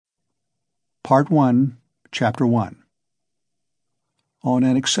Part 1, Chapter 1. On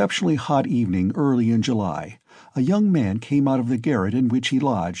an exceptionally hot evening early in July, a young man came out of the garret in which he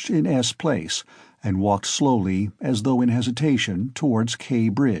lodged in S Place and walked slowly, as though in hesitation, towards K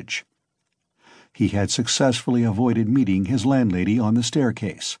Bridge. He had successfully avoided meeting his landlady on the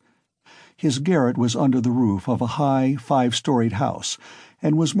staircase. His garret was under the roof of a high, five-storied house,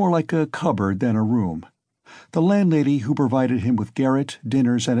 and was more like a cupboard than a room. The landlady who provided him with garret,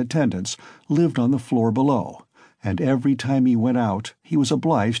 dinners, and attendance lived on the floor below, and every time he went out he was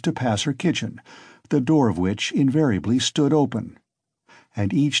obliged to pass her kitchen, the door of which invariably stood open.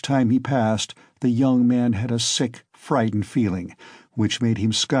 And each time he passed, the young man had a sick, frightened feeling, which made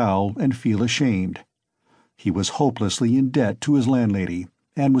him scowl and feel ashamed. He was hopelessly in debt to his landlady,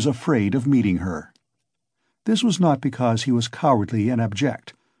 and was afraid of meeting her. This was not because he was cowardly and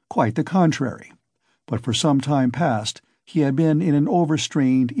abject, quite the contrary. But for some time past he had been in an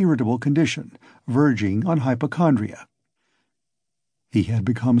overstrained, irritable condition, verging on hypochondria. He had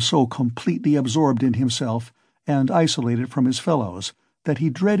become so completely absorbed in himself and isolated from his fellows that he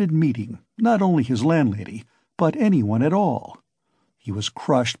dreaded meeting not only his landlady, but anyone at all. He was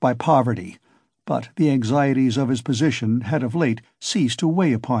crushed by poverty, but the anxieties of his position had of late ceased to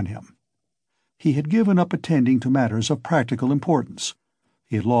weigh upon him. He had given up attending to matters of practical importance.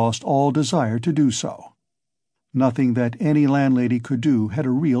 He had lost all desire to do so. Nothing that any landlady could do had a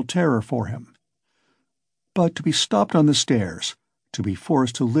real terror for him. But to be stopped on the stairs, to be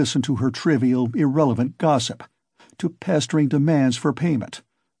forced to listen to her trivial, irrelevant gossip, to pestering demands for payment,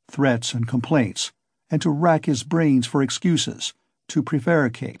 threats and complaints, and to rack his brains for excuses, to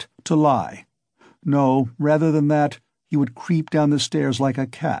prevaricate, to lie. No, rather than that, he would creep down the stairs like a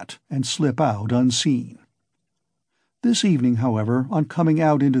cat and slip out unseen. This evening, however, on coming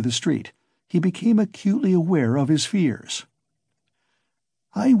out into the street, he became acutely aware of his fears.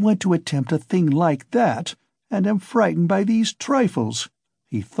 "I want to attempt a thing like that, and am frightened by these trifles,"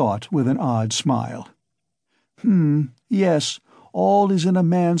 he thought with an odd smile. Yes, all is in a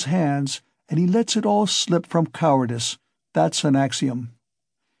man's hands, and he lets it all slip from cowardice. That's an axiom.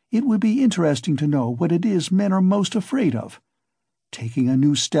 It would be interesting to know what it is men are most afraid of. Taking a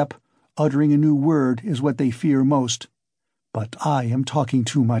new step, uttering a new word is what they fear most. But I am talking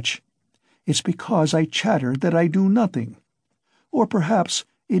too much. It's because I chatter that I do nothing. Or perhaps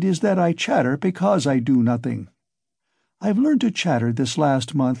it is that I chatter because I do nothing. I've learned to chatter this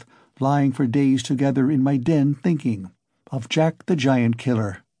last month, lying for days together in my den thinking of Jack the Giant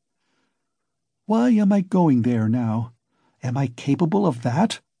Killer. Why am I going there now? Am I capable of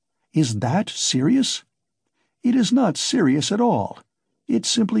that? Is that serious? It is not serious at all. It's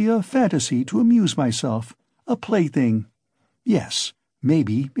simply a fantasy to amuse myself, a plaything. Yes,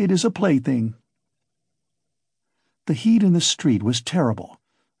 maybe it is a plaything. The heat in the street was terrible,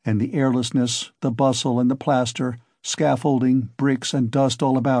 and the airlessness, the bustle and the plaster, scaffolding, bricks and dust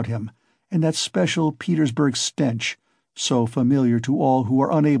all about him, and that special Petersburg stench, so familiar to all who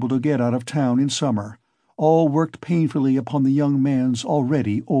are unable to get out of town in summer, all worked painfully upon the young man's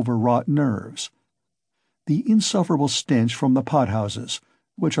already overwrought nerves. The insufferable stench from the pothouses,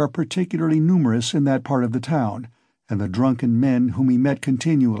 which are particularly numerous in that part of the town, and the drunken men whom he met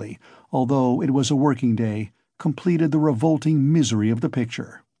continually, although it was a working day, completed the revolting misery of the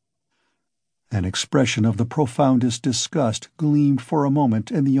picture. An expression of the profoundest disgust gleamed for a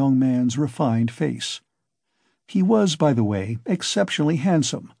moment in the young man's refined face. He was, by the way, exceptionally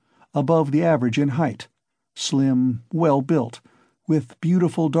handsome, above the average in height, slim, well-built, with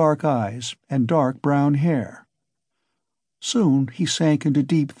beautiful dark eyes and dark brown hair. Soon he sank into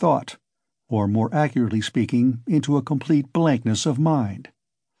deep thought, or more accurately speaking, into a complete blankness of mind.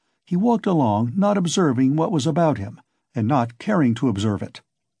 He walked along, not observing what was about him, and not caring to observe it.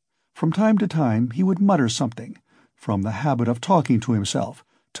 From time to time he would mutter something, from the habit of talking to himself,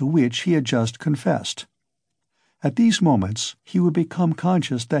 to which he had just confessed. At these moments he would become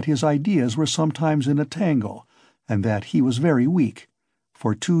conscious that his ideas were sometimes in a tangle, and that he was very weak.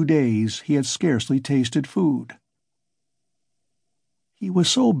 For 2 days he had scarcely tasted food. He was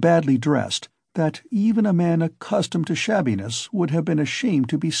so badly dressed that even a man accustomed to shabbiness would have been ashamed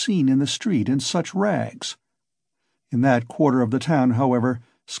to be seen in the street in such rags. In that quarter of the town, however,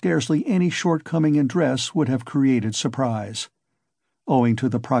 scarcely any shortcoming in dress would have created surprise. Owing to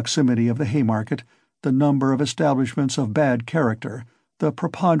the proximity of the Haymarket, the number of establishments of bad character, the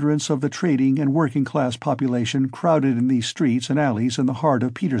preponderance of the trading and working-class population crowded in these streets and alleys in the heart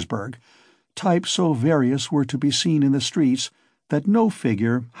of Petersburg, types so various were to be seen in the streets that no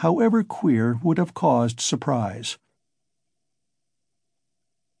figure, however queer, would have caused surprise.